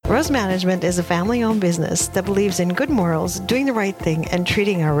Rose Management is a family-owned business that believes in good morals, doing the right thing, and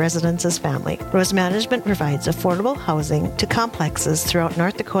treating our residents as family. Rose Management provides affordable housing to complexes throughout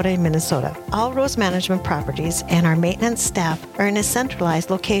North Dakota and Minnesota. All Rose Management properties and our maintenance staff are in a centralized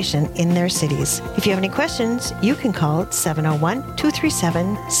location in their cities. If you have any questions, you can call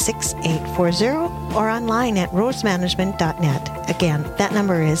 701-237-6840 or online at rosemanagement.net. Again, that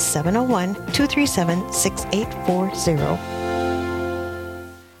number is 701-237-6840.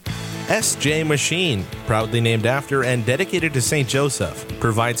 SJ Machine, proudly named after and dedicated to St. Joseph,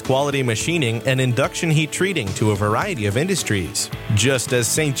 provides quality machining and induction heat treating to a variety of industries. Just as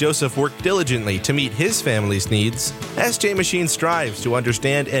St. Joseph worked diligently to meet his family's needs, SJ Machine strives to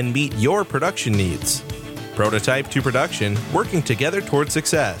understand and meet your production needs. Prototype to production, working together toward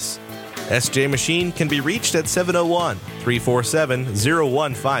success. SJ Machine can be reached at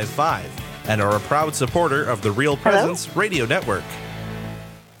 701-347-0155 and are a proud supporter of the Real Presence Radio Network.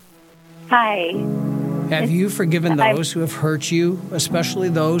 Hi. Have you forgiven those who have hurt you, especially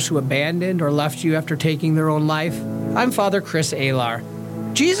those who abandoned or left you after taking their own life? I'm Father Chris Alar.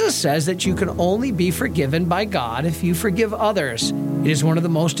 Jesus says that you can only be forgiven by God if you forgive others. It is one of the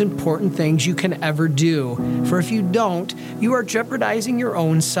most important things you can ever do, for if you don't, you are jeopardizing your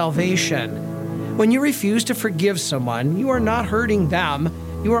own salvation. When you refuse to forgive someone, you are not hurting them,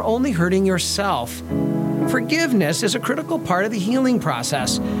 you are only hurting yourself. Forgiveness is a critical part of the healing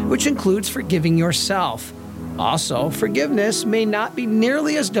process, which includes forgiving yourself. Also, forgiveness may not be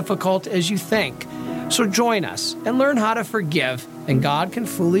nearly as difficult as you think. So join us and learn how to forgive, and God can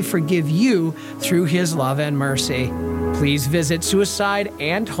fully forgive you through His love and mercy. Please visit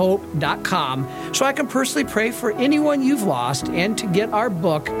suicideandhope.com so I can personally pray for anyone you've lost and to get our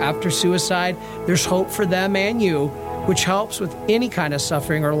book, After Suicide, There's Hope for Them and You, which helps with any kind of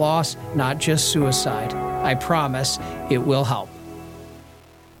suffering or loss, not just suicide. I promise it will help.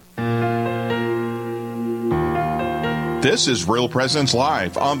 This is Real Presence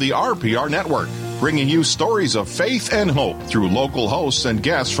Live on the RPR Network, bringing you stories of faith and hope through local hosts and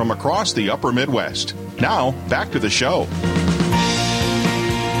guests from across the upper Midwest. Now, back to the show.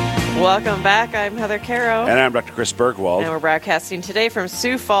 Welcome back. I'm Heather Caro. And I'm Dr. Chris Bergwald. And we're broadcasting today from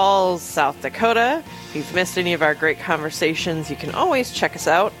Sioux Falls, South Dakota. If you've missed any of our great conversations, you can always check us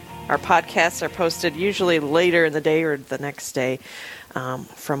out. Our podcasts are posted usually later in the day or the next day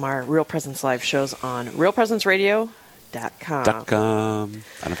from our Real Presence Live shows on realpresenceradio.com. I don't know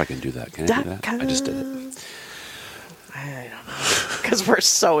if I can do that. Can I do that? I just did it. I don't know. Because we're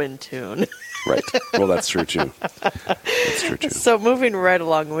so in tune. Right. Well, that's true, too. That's true, too. So moving right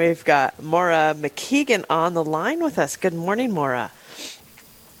along, we've got Maura McKeegan on the line with us. Good morning, Maura.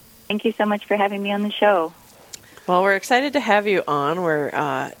 Thank you so much for having me on the show. Well, we're excited to have you on. We're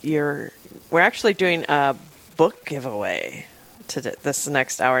actually doing a book giveaway to this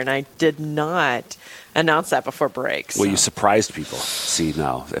next hour, and I did not announce that before break. So. Well, you surprised people. See,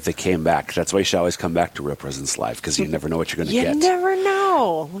 now, if they came back, that's why you should always come back to Real Presence Live, because you never know what you're going to get. You never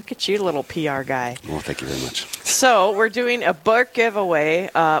know. Look at you, little PR guy. Well, thank you very much. So we're doing a book giveaway.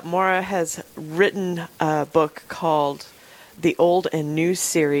 Maura has written a book called The Old and New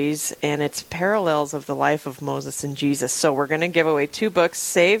Series, and it's parallels of the life of Moses and Jesus. So we're going to give away 2 books,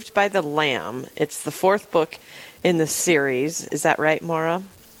 Saved by the Lamb. It's the 4th book in the series. Is that right, Maura?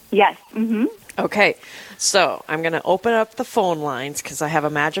 Yes. Mm-hmm. Okay. So I'm going to open up the phone lines because I have a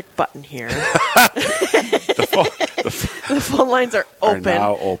magic button here. The phone lines are open. Are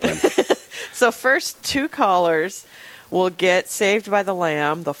now open. So first 2 callers will get Saved by the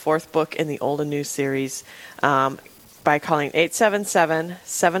Lamb, the 4th book in the Old and New series, by calling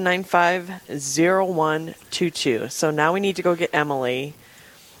 877-795-0122. So now we need to go get Emily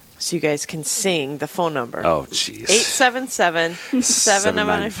so you guys can sing the phone number. Oh, jeez.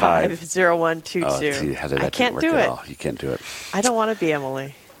 877-795-0122. Oh, see, Heather, I can't do it. You can't do it. I don't want to be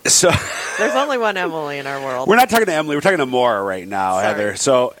Emily. So There's only one Emily in our world. We're not talking to Emily. We're talking to Maura right now, Sorry. Heather.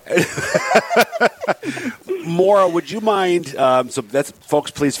 So, Maura, would you mind? So that's folks.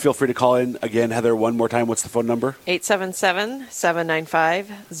 Please feel free to call in again, Heather. One more time. What's the phone number?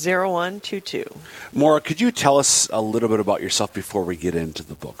 877-795-0122. Maura, could you tell us a little bit about yourself before we get into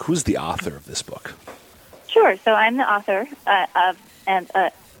the book? Who's the author of this book? Sure. So I'm the author and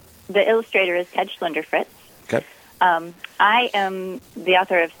the illustrator is Ted Schlinderfritz. Okay. I am the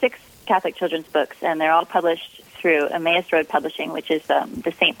author of 6 Catholic children's books, and they're all published through Emmaus Road Publishing, which is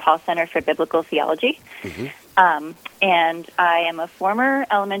the St. Paul Center for Biblical Theology. Mm-hmm. And I am a former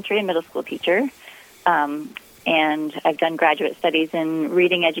elementary and middle school teacher, and I've done graduate studies in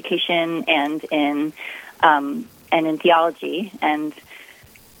reading education and in theology. And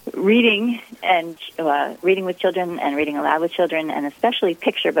reading and reading with children and reading aloud with children, and especially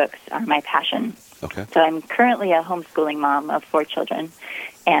picture books, are my passion. Okay. So I'm currently a homeschooling mom of 4 children,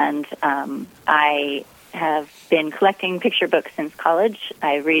 and I have been collecting picture books since college.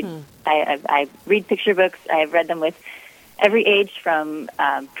 I read I read picture books. I've read them with every age from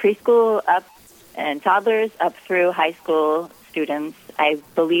preschool up and toddlers up through high school students. I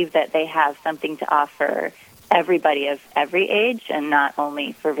believe that they have something to offer everybody of every age, and not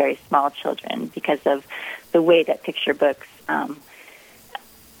only for very small children, because of the way that picture books,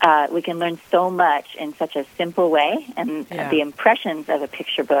 we can learn so much in such a simple way, and the impressions of a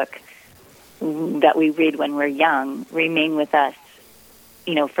picture book that we read when we're young remain with us,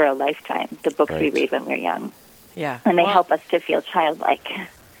 for a lifetime, the books we read when we're young. Yeah. And they help us to feel childlike.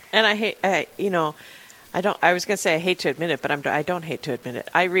 And I was going to say I hate to admit it, but I don't hate to admit it.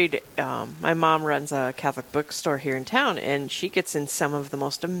 I read, my mom runs a Catholic bookstore here in town, and she gets in some of the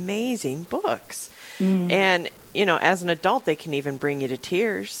most amazing books. And, as an adult, they can even bring you to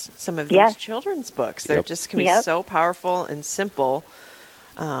tears, some of these children's books. They're just can be so powerful and simple.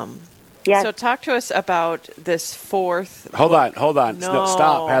 So talk to us about this fourth Hold on. No. No,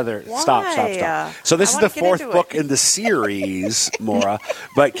 stop, Heather. Why? Stop. So this is the 4th book in the series, Maura.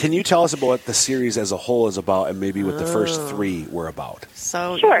 But can you tell us about what the series as a whole is about, and maybe what the first 3 were about?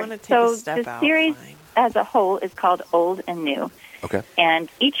 So sure. You want to take a step the out. series as a whole is called Old and New. Okay. And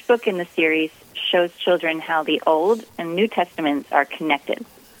each book in the series shows children how the Old and New Testaments are connected.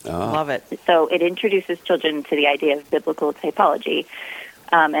 Love it. So it introduces children to the idea of biblical typology.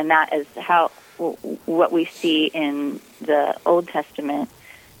 And that is how what we see in the Old Testament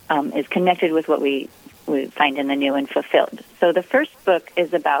is connected with what we find in the New and fulfilled. So the first book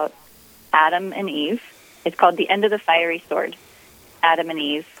is about Adam and Eve. It's called The End of the Fiery Sword, Adam and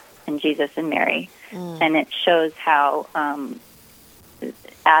Eve and Jesus and Mary. And it shows how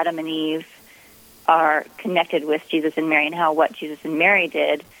Adam and Eve are connected with Jesus and Mary, and how what Jesus and Mary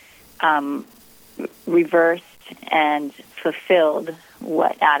did reversed and fulfilled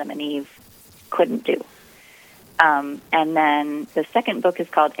what Adam and Eve couldn't do. And then the second book is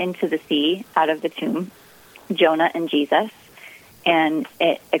called Into the Sea, Out of the Tomb, Jonah and Jesus. And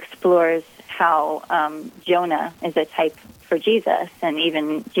it explores how Jonah is a type for Jesus. And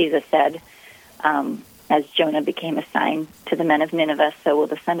even Jesus said, as Jonah became a sign to the men of Nineveh, so will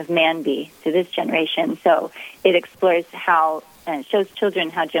the Son of Man be to this generation. So it explores how, and shows children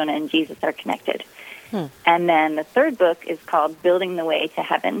how Jonah and Jesus are connected. And then the third book is called Building the Way to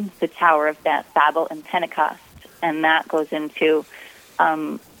Heaven, the Tower of Babel and Pentecost. And that goes into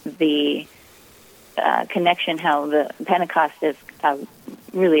the connection, how the Pentecost is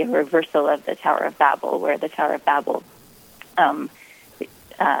really a reversal of the Tower of Babel, where the Tower of Babel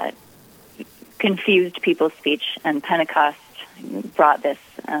confused people's speech, and Pentecost brought this,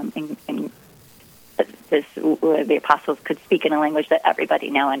 where the apostles could speak in a language that everybody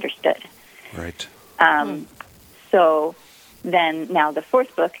now understood. Right. So then now the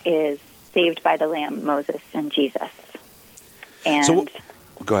fourth book is Saved by the Lamb, Moses and Jesus. And so,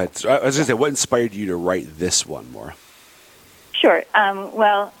 go ahead. So I was going to say, what inspired you to write this one, Maura? Sure.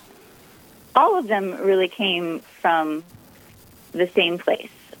 Well, all of them really came from the same place.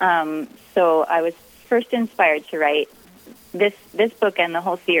 So I was first inspired to write this book and the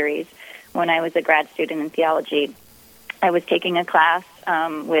whole series when I was a grad student in theology. I was taking a class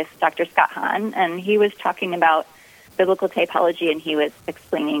with Dr. Scott Hahn, and he was talking about biblical typology, and he was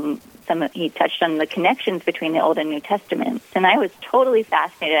explaining he touched on the connections between the Old and New Testaments. And I was totally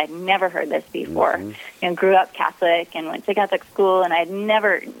fascinated. I'd never heard this before. Grew up Catholic and went to Catholic school, and I'd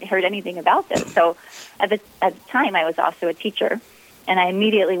never heard anything about this. So at the time, I was also a teacher, and I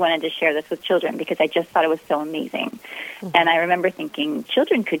immediately wanted to share this with children because I just thought it was so amazing. And I remember thinking,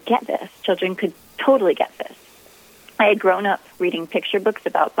 children could get this. Children could totally get this. I had grown up reading picture books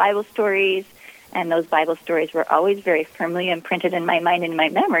about Bible stories, and those Bible stories were always very firmly imprinted in my mind and my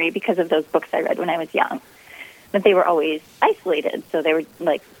memory because of those books I read when I was young. But they were always isolated, so they were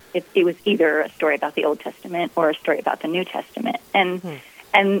like, it was either a story about the Old Testament or a story about the New Testament. And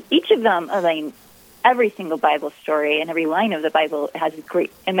each of them, every single Bible story and every line of the Bible has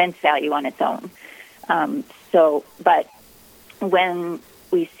great, immense value on its own. But when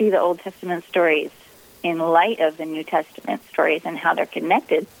we see the Old Testament stories in light of the New Testament stories and how they're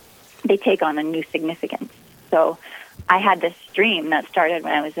connected, they take on a new significance. So I had this dream that started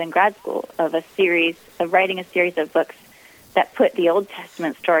when I was in grad school of writing a series of books that put the Old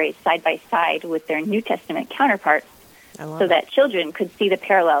Testament stories side by side with their New Testament counterparts so that children could see the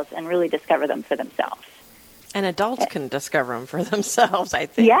parallels and really discover them for themselves. And adults can discover them for themselves, I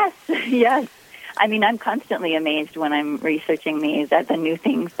think. Yes. I mean, I'm constantly amazed when I'm researching these at the new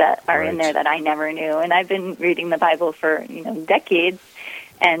things that are in there that I never knew. And I've been reading the Bible for, decades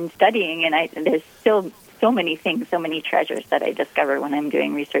and studying, and there's still so many things, so many treasures that I discover when I'm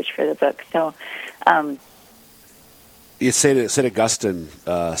doing research for the book. So, St. Augustine,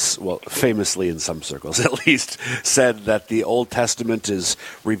 famously in some circles at least, said that the Old Testament is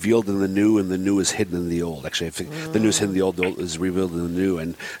revealed in the New, and the New is hidden in the Old. Actually, the New is hidden in the Old is revealed in the New.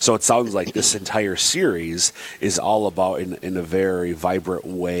 And so it sounds like this entire series is all about, in a very vibrant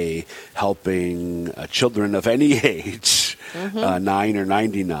way, helping children of any age, 9 or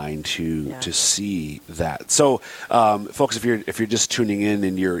 99, to see that. So, folks, if you're just tuning in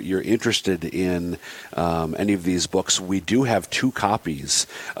and you're interested in any of these books, we do have 2 copies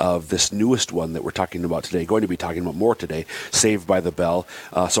of this newest one that we're talking about today, going to be talking about more today, Saved by the Bell.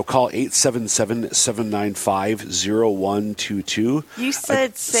 So call 877-795-0122. You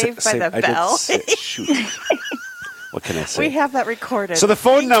said Saved by the Bell? Shoot. What can I say? We have that recorded. So the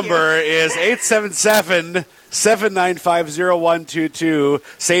phone number is 877-795-0122.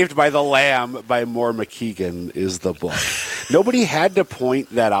 Saved by the Lamb by Maura McKeegan is the book. Nobody had to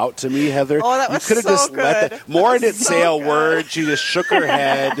point that out to me, Heather. Oh, that was you could have just good. let that. Maura didn't say a word. She just shook her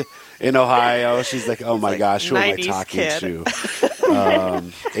head. In Ohio, she's like, "Oh my gosh, who am I talking to?"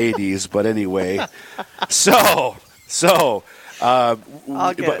 80s, but anyway. So.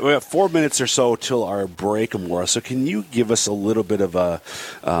 We have 4 minutes or so till our break, Maura. So can you give us a little bit of a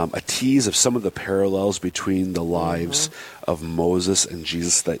tease of some of the parallels between the lives of Moses and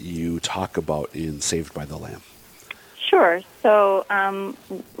Jesus that you talk about in Saved by the Lamb? Sure. So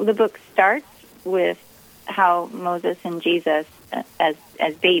the book starts with how Moses and Jesus, as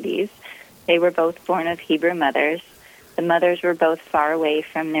babies, they were both born of Hebrew mothers. The mothers were both far away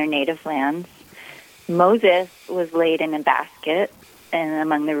from their native lands. Moses was laid in a basket and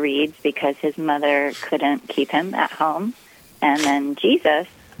among the reeds because his mother couldn't keep him at home. And then Jesus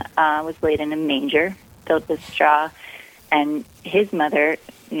was laid in a manger filled with straw, and his mother,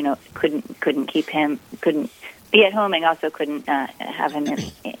 couldn't keep him, couldn't be at home, and also couldn't have him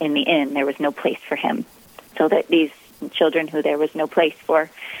in the inn. There was no place for him. So that these children who there was no place for,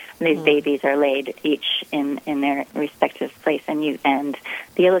 these babies are laid each in their respective place, and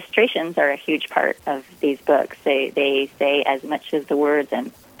the illustrations are a huge part of these books. They say as much as the words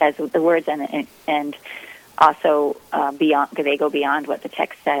and also beyond. They go beyond what the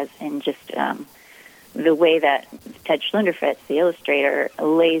text says, and just the way that Ted Schlunderfritz, the illustrator,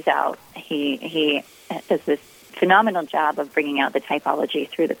 lays out. He does this phenomenal job of bringing out the typology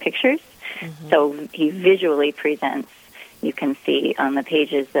through the pictures. So he visually presents. You can see on the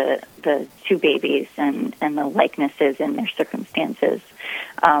pages the 2 babies and the likenesses in their circumstances,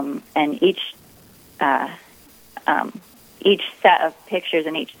 and each set of pictures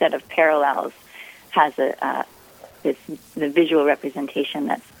and each set of parallels has the visual representation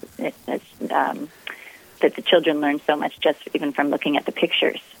that's that the children learn so much just even from looking at the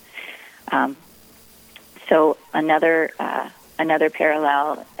pictures. So another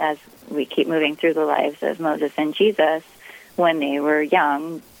parallel as we keep moving through the lives of Moses and Jesus. When they were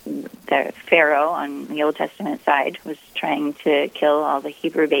young, the Pharaoh on the Old Testament side was trying to kill all the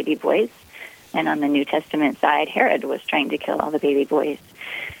Hebrew baby boys, and on the New Testament side, Herod was trying to kill all the baby boys,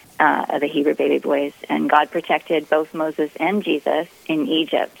 the Hebrew baby boys. And God protected both Moses and Jesus in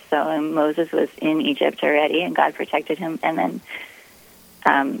Egypt. So Moses was in Egypt already, and God protected him. And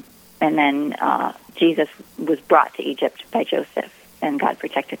then Jesus was brought to Egypt by Joseph, and God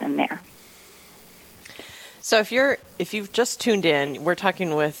protected him there. So if you've just tuned in, we're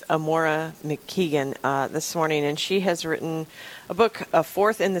talking with Maura McKeegan this morning, and she has written a book, a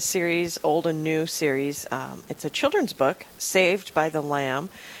 4th in the series, Old and New series. It's a children's book, Saved by the Lamb,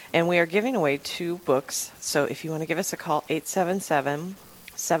 and we are giving away 2 books. So if you want to give us a call,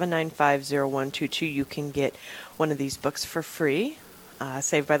 877-795-0122, you can get one of these books for free.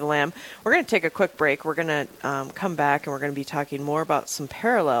 Saved by the Lamb. We're going to take a quick break. We're going to come back, and we're going to be talking more about some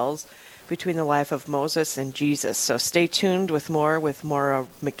parallels between the life of Moses and Jesus. So stay tuned with more with Maura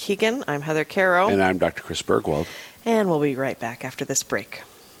McKeegan. I'm Heather Caro. And I'm Dr. Chris Bergwald. And we'll be right back after this break.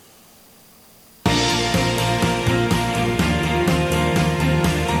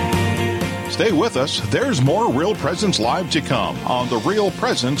 Stay with us. There's more Real Presence Live to come on the Real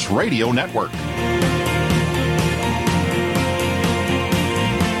Presence Radio Network.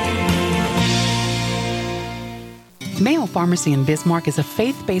 Mayo Pharmacy in Bismarck is a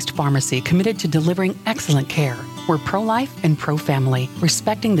faith-based pharmacy committed to delivering excellent care. We're pro-life and pro-family,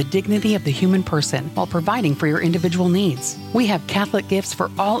 respecting the dignity of the human person while providing for your individual needs. We have Catholic gifts for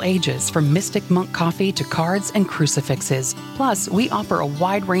all ages, from Mystic Monk coffee to cards and crucifixes. Plus, we offer a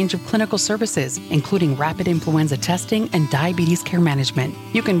wide range of clinical services, including rapid influenza testing and diabetes care management.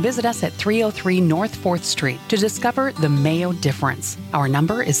 You can visit us at 303 North 4th Street to discover the Mayo difference. Our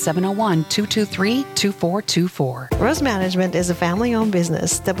number is 701-223-2424. Rose Management is a family-owned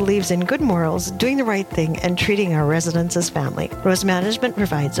business that believes in good morals, doing the right thing, and treating our residents as family. Rose Management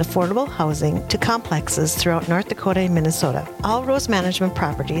provides affordable housing to complexes throughout North Dakota and Minnesota. All Rose Management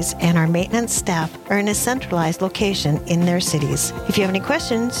properties and our maintenance staff are in a centralized location in their cities. If you have any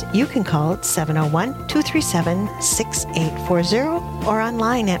questions, you can call 701-237-6840 or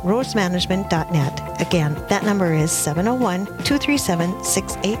online at rosemanagement.net. Again, that number is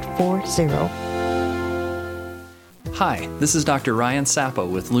 701-237-6840. Hi, this is Dr. Ryan Sappo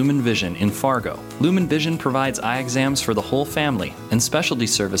with Lumen Vision in Fargo. Lumen Vision provides eye exams for the whole family and specialty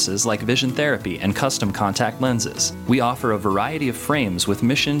services like vision therapy and custom contact lenses. We offer a variety of frames with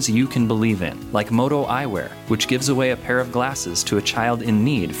missions you can believe in, like Moto Eyewear, which gives away a pair of glasses to a child in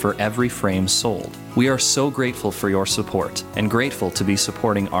need for every frame sold. We are so grateful for your support and grateful to be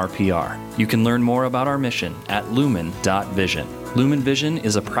supporting RPR. You can learn more about our mission at lumen.vision. Lumen Vision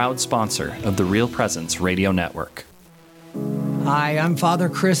is a proud sponsor of the Real Presence Radio Network. Hi, I'm Father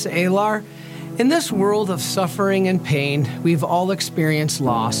Chris Alar. In this world of suffering and pain, we've all experienced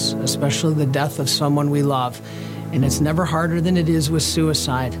loss, especially the death of someone we love, and it's never harder than it is with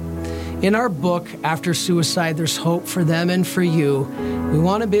suicide. In our book, After Suicide, There's Hope for Them and for You, we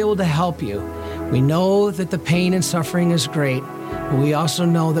want to be able to help you. We know that the pain and suffering is great, but we also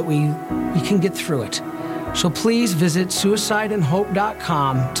know that we can get through it. So please visit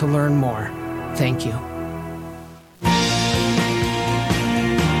suicideandhope.com to learn more. Thank you.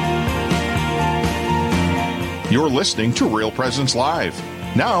 You're listening to Real Presence Live.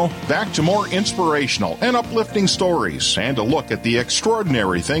 Now, back to more inspirational and uplifting stories and a look at the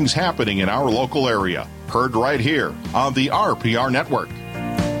extraordinary things happening in our local area. Heard right here on the RPR Network.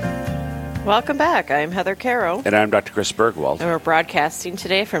 Welcome back. I'm Heather Caro. And I'm Dr. Chris Bergwald. And we're broadcasting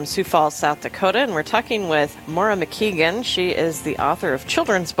today from Sioux Falls, South Dakota, and we're talking with Maura McKeegan. She is the author of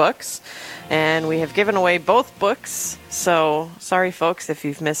children's books, and we have given away both books. So, sorry, folks, if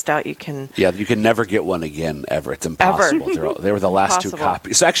you've missed out, you can... Yeah, you can never get one again, ever. It's impossible. They were the last two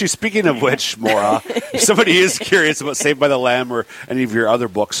copies. So actually, speaking of which, Maura, if somebody is curious about Saved by the Lamb or any of your other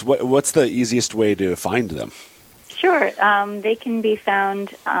books, what's the easiest way to find them? Sure. They can be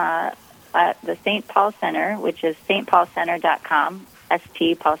found at the St. Paul Center, which is stpaulcenter.com,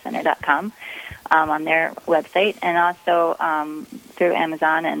 stpaulcenter.com, on their website, and also through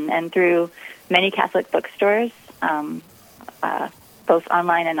Amazon and through many Catholic bookstores, both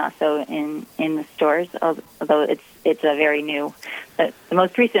online and also in the stores, although it's a very new, the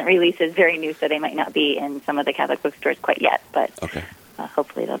most recent release is very new, so they might not be in some of the Catholic bookstores quite yet, but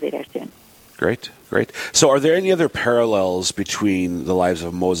hopefully they'll be there soon. Great. So are there any other parallels between the lives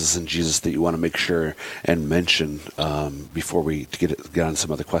of Moses and Jesus that you want to make sure and mention before we get on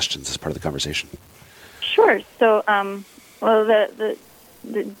some other questions as part of the conversation? Sure. So,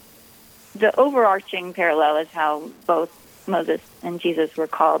 the overarching parallel is how both Moses and Jesus were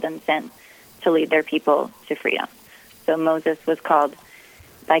called and sent to lead their people to freedom. So Moses was called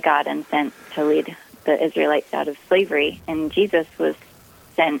by God and sent to lead the Israelites out of slavery, and Jesus was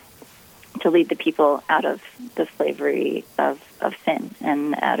sent to lead the people out of the slavery of sin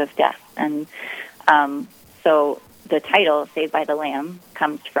and out of death. And so the title, Saved by the Lamb,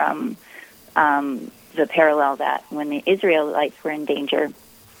 comes from the parallel that when the Israelites were in danger,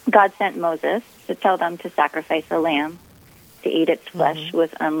 God sent Moses to tell them to sacrifice a lamb, to eat its flesh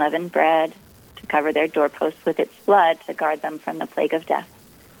with unleavened bread, to cover their doorposts with its blood, to guard them from the plague of death.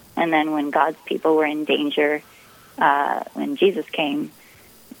 And then when God's people were in danger, when Jesus came,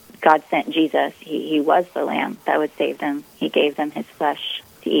 God sent Jesus. He was the lamb that would save them. He gave them his flesh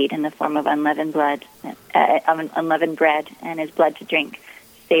to eat in the form of unleavened bread, and his blood to drink,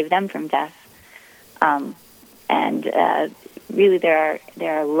 to save them from death. Really, there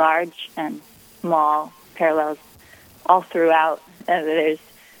are large and small parallels all throughout. There's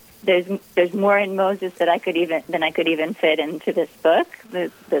more in Moses than I could even fit into this book.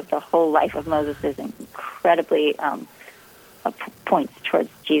 The whole life of Moses is incredibly points towards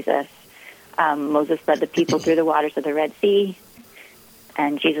Jesus. Moses led the people through the waters of the Red Sea,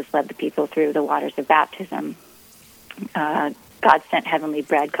 and Jesus led the people through the waters of baptism. God sent heavenly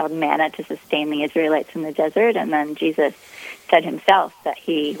bread called manna to sustain the Israelites in the desert, and then Jesus said himself that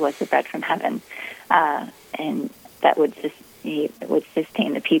he was the bread from heaven, and that he would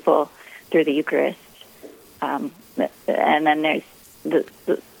sustain the people through the Eucharist. and then there's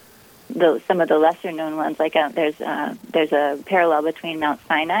some of the lesser known ones. Like there's a parallel between Mount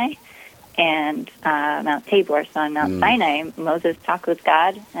Sinai and Mount Tabor. So on Mount Sinai, Moses talked with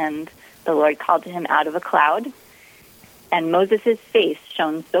God, and the Lord called to him out of a cloud. And Moses' face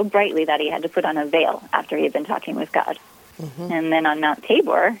shone so brightly that he had to put on a veil after he had been talking with God. Mm-hmm. And then on Mount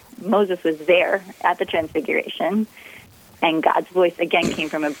Tabor, Moses was there at the Transfiguration, and God's voice again came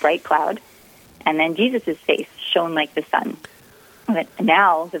from a bright cloud. And then Jesus' face shone like the sun. But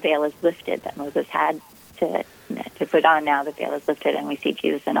now the veil is lifted that Moses had to put on. Now the veil is lifted, and we see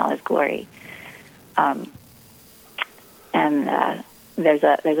Jesus in all his glory.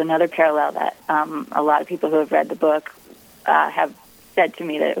 There's another parallel that a lot of people who have read the book have said to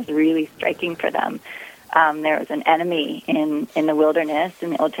me that it was really striking for them. There was an enemy in the wilderness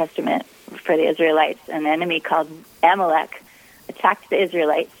in the Old Testament for the Israelites, an enemy called Amalek attacked the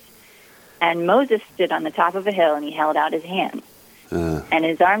Israelites, and Moses stood on the top of a hill and he held out his hands. And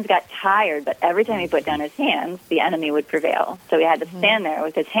his arms got tired, but every time he put down his hands, the enemy would prevail. So he had to stand there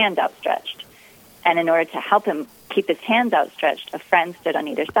with his hands outstretched. And in order to help him keep his hands outstretched, a friend stood on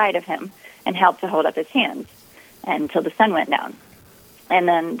either side of him and helped to hold up his hands until the sun went down. And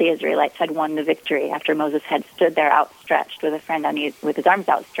then the Israelites had won the victory after Moses had stood there outstretched with a friend with his arms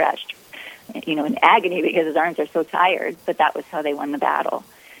outstretched, in agony because his arms are so tired, but that was how they won the battle.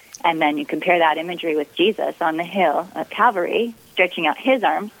 And then you compare that imagery with Jesus on the hill at Calvary, stretching out his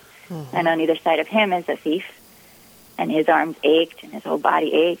arms, and on either side of him is a thief, and his arms ached, and his whole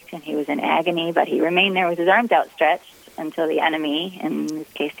body ached, and he was in agony, but he remained there with his arms outstretched until the enemy, in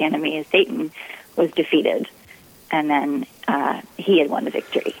this case the enemy is Satan, was defeated. And then he had won the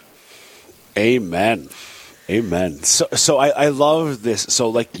victory. Amen. Amen. So I love this. So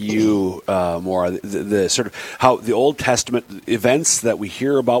like you, Maura, the sort of how the Old Testament events that we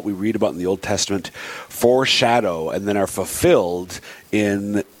hear about, we read about in the Old Testament, foreshadow and then are fulfilled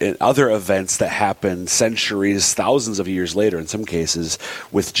in other events that happen centuries, thousands of years later, in some cases,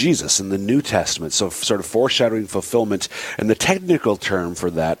 with Jesus in the New Testament. So sort of foreshadowing, fulfillment, and the technical term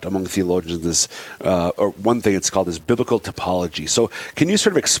for that among theologians is, or one thing it's called is biblical typology. So can you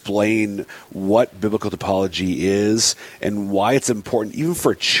sort of explain what biblical typology is and why it's important even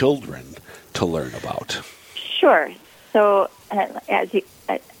for children to learn about? Sure. So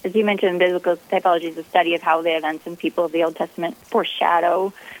as you mentioned, biblical typology is the study of how the events and people of the Old Testament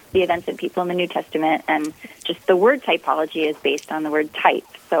foreshadow the events and people in the New Testament. And just the word typology is based on the word type.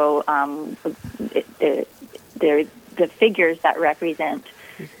 So the figures that represent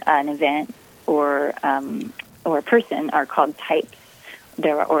an event or a person are called types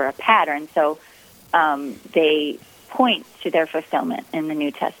or a pattern. So they point to their fulfillment in the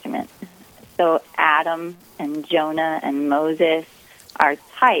New Testament. So Adam and Jonah and Moses are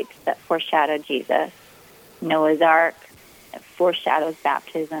types that foreshadow Jesus. Noah's Ark foreshadows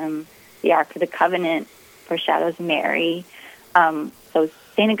baptism. The Ark of the Covenant foreshadows Mary. So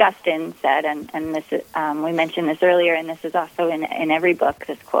St. Augustine said, and this is, we mentioned this earlier, and this is also in every book,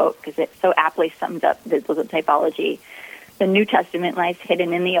 this quote, because it so aptly sums up biblical typology. The New Testament lies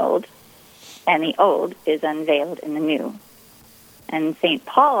hidden in the Old, and the Old is unveiled in the New. And St.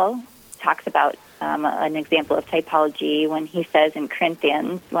 Paul talks about an example of typology when he says in 1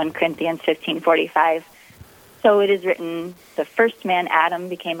 Corinthians 15:45, "So it is written, the first man, Adam,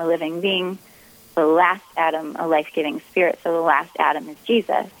 became a living being, the last Adam, a life-giving spirit." So the last Adam is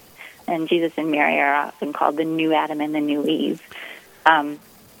Jesus. And Jesus and Mary are often called the new Adam and the new Eve. And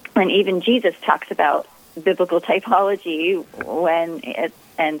even Jesus talks about biblical typology when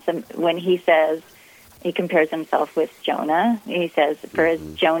he says, he compares himself with Jonah. He says, "For as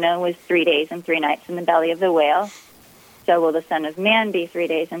Jonah was 3 days and 3 nights in the belly of the whale, so will the Son of Man be 3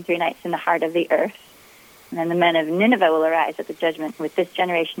 days and 3 nights in the heart of the earth. And then the men of Nineveh will arise at the judgment with this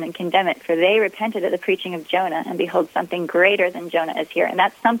generation and condemn it, for they repented at the preaching of Jonah, and behold, something greater than Jonah is here." And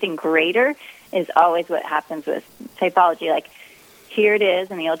that something greater is always what happens with typology. Like, here it is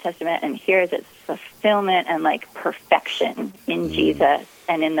in the Old Testament, and here is its fulfillment and like perfection in Jesus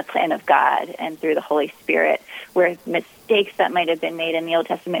and in the plan of God and through the Holy Spirit, where mistakes that might have been made in the Old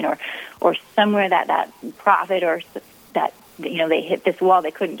Testament or somewhere that prophet or that, they hit this wall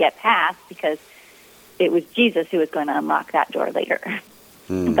they couldn't get past because it was Jesus who was going to unlock that door later.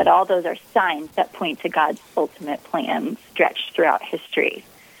 But all those are signs that point to God's ultimate plan stretched throughout history.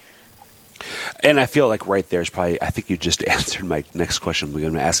 And I feel like right there is probably, I think you just answered my next question. We're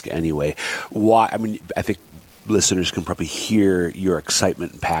going to ask anyway. Why? I mean, I think listeners can probably hear your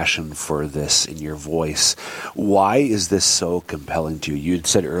excitement and passion for this in your voice. Why is this so compelling to you? You had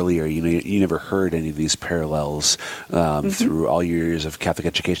said earlier, you never heard any of these parallels through all your years of Catholic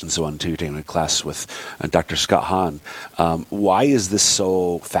education and so on, too. You're taking a class with Dr. Scott Hahn. Why is this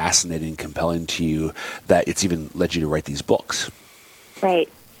so fascinating and compelling to you that it's even led you to write these books? Right.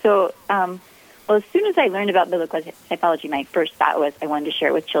 So, well, as soon as I learned about biblical typology, my first thought was I wanted to share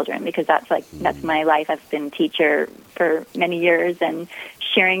it with children, because that's my life. I've been a teacher for many years, and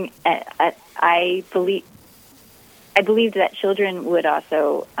sharing. I believed that children would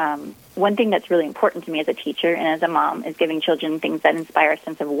also. One thing that's really important to me as a teacher and as a mom is giving children things that inspire a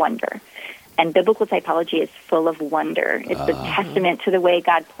sense of wonder. And biblical typology is full of wonder. It's a testament to the way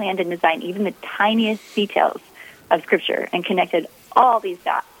God planned and designed even the tiniest details of Scripture and connected all these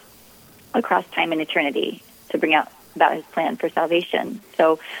dots across time and eternity to bring out about his plan for salvation.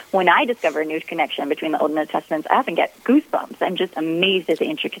 So when I discover a new connection between the Old and New Testaments, I often get goosebumps. I'm just amazed at the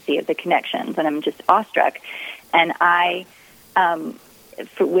intricacy of the connections, and I'm just awestruck. And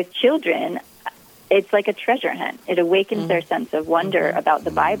with children, it's like a treasure hunt. It awakens their sense of wonder about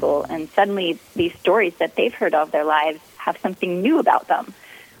the Bible, and suddenly these stories that they've heard all of their lives have something new about them.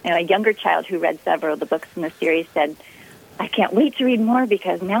 A younger child who read several of the books in the series said, I can't wait to read more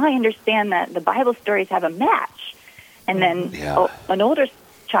because now I understand that the Bible stories have a match. And then an older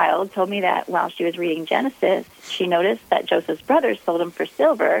child told me that while she was reading Genesis, she noticed that Joseph's brothers sold him for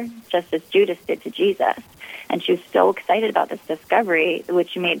silver, just as Judas did to Jesus. And she was so excited about this discovery, which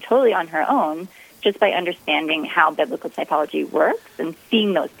she made totally on her own, just by understanding how biblical typology works and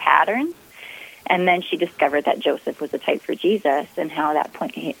seeing those patterns. And then she discovered that Joseph was a type for Jesus, and how that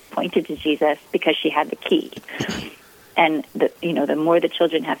pointed to Jesus because she had the key. And the more the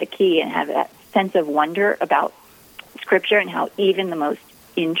children have the key and have that sense of wonder about Scripture and how even the most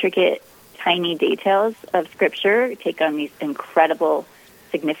intricate, tiny details of Scripture take on these incredible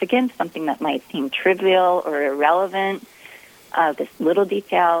significance, something that might seem trivial or irrelevant, this little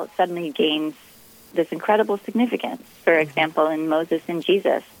detail suddenly gains this incredible significance. For example, in Moses and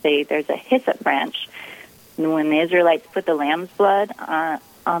Jesus, there's a hyssop branch. When the Israelites put the lamb's blood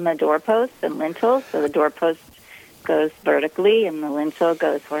on the doorposts and lintels, so the doorpost goes vertically and the lintel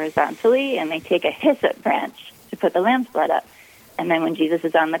goes horizontally, and they take a hyssop branch to put the lamb's blood up. And then when Jesus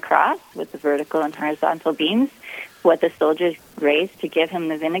is on the cross with the vertical and horizontal beams, what the soldiers raise to give him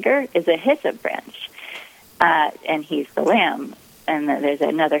the vinegar is a hyssop branch. And he's the lamb. And there's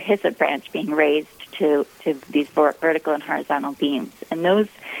another hyssop branch being raised to these vertical and horizontal beams. And those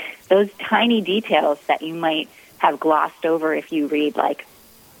tiny details that you might have glossed over if you read,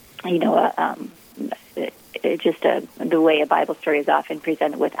 the way a Bible story is often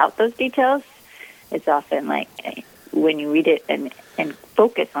presented without those details. It's often like when you read it and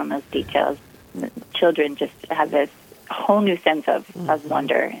focus on those details, children just have this whole new sense of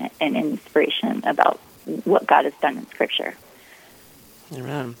wonder and inspiration about what God has done in Scripture.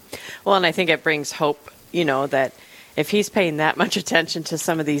 Amen. Well, and I think it brings hope, that if he's paying that much attention to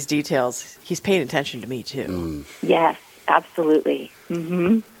some of these details, he's paying attention to me too. Yes, absolutely.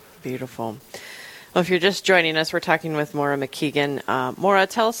 Mm-hmm. Beautiful. Well, if you're just joining us, we're talking with Maura McKeegan. Maura,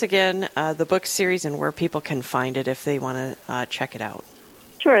 tell us again the book series and where people can find it if they want to check it out.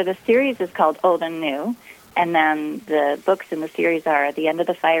 Sure. The series is called Old and New, and then the books in the series are The End of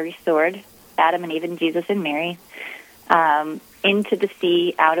the Fiery Sword, Adam and Eve and Jesus and Mary, Into the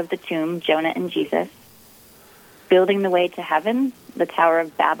Sea, Out of the Tomb, Jonah and Jesus, Building the Way to Heaven, The Tower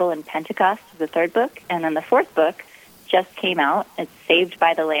of Babel and Pentecost is the third book, and then the fourth book just came out. It's Saved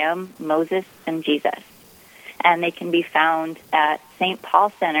by the Lamb, Moses and Jesus. And they can be found at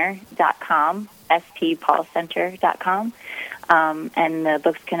stpaulcenter.com, stpaulcenter.com. And the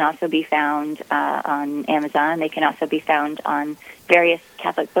books can also be found on Amazon. They can also be found on various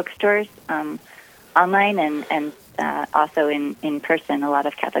Catholic bookstores online and also in person. A lot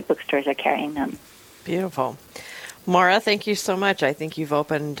of Catholic bookstores are carrying them. Beautiful. Maura, thank you so much. I think you've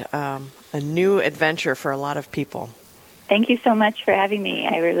opened a new adventure for a lot of people. Thank you so much for having me.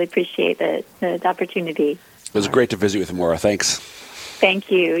 I really appreciate the opportunity. It was great to visit with Maura. Thanks.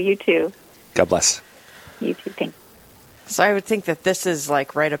 Thank you. You too. God bless. You too. Thanks. So I would think that this is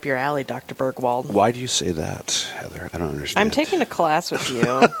like right up your alley, Dr. Bergwald. Why do you say that, Heather? I don't understand. I'm taking a class with you.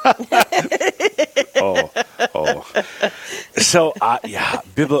 Oh. So,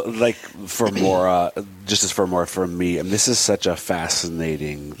 for Maura, just as for Maura, for me, and this is such a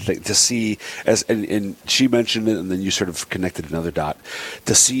fascinating thing to see, and she mentioned it, and then you sort of connected another dot,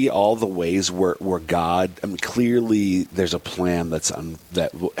 to see all the ways where God, clearly there's a plan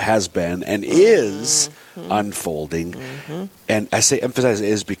that has been and is unfolding. And I say emphasize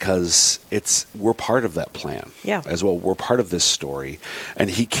is because we're part of that plan as well. We're part of this story, and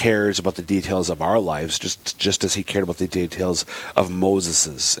he cares about the details of our lives just as he cared about the details of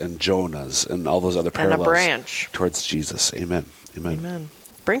Moses's and Jonah's and all those other parallels and a branch towards Jesus. Amen.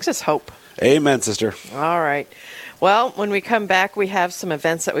 Brings us hope. Amen, sister. All right. Well, when we come back, we have some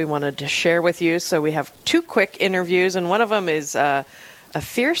events that we wanted to share with you. So we have 2 quick interviews, and one of them is a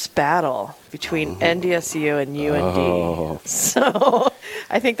fierce battle between NDSU and UND. So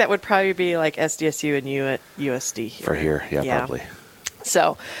I think that would probably be like SDSU and USD here. For here, probably.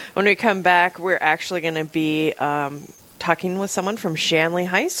 So when we come back, we're actually going to be talking with someone from Shanley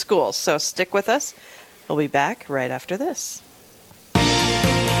High School. So stick with us. We'll be back right after this.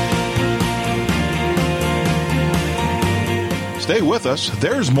 Stay with us.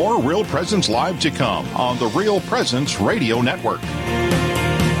 There's more Real Presence Live to come on the Real Presence Radio Network.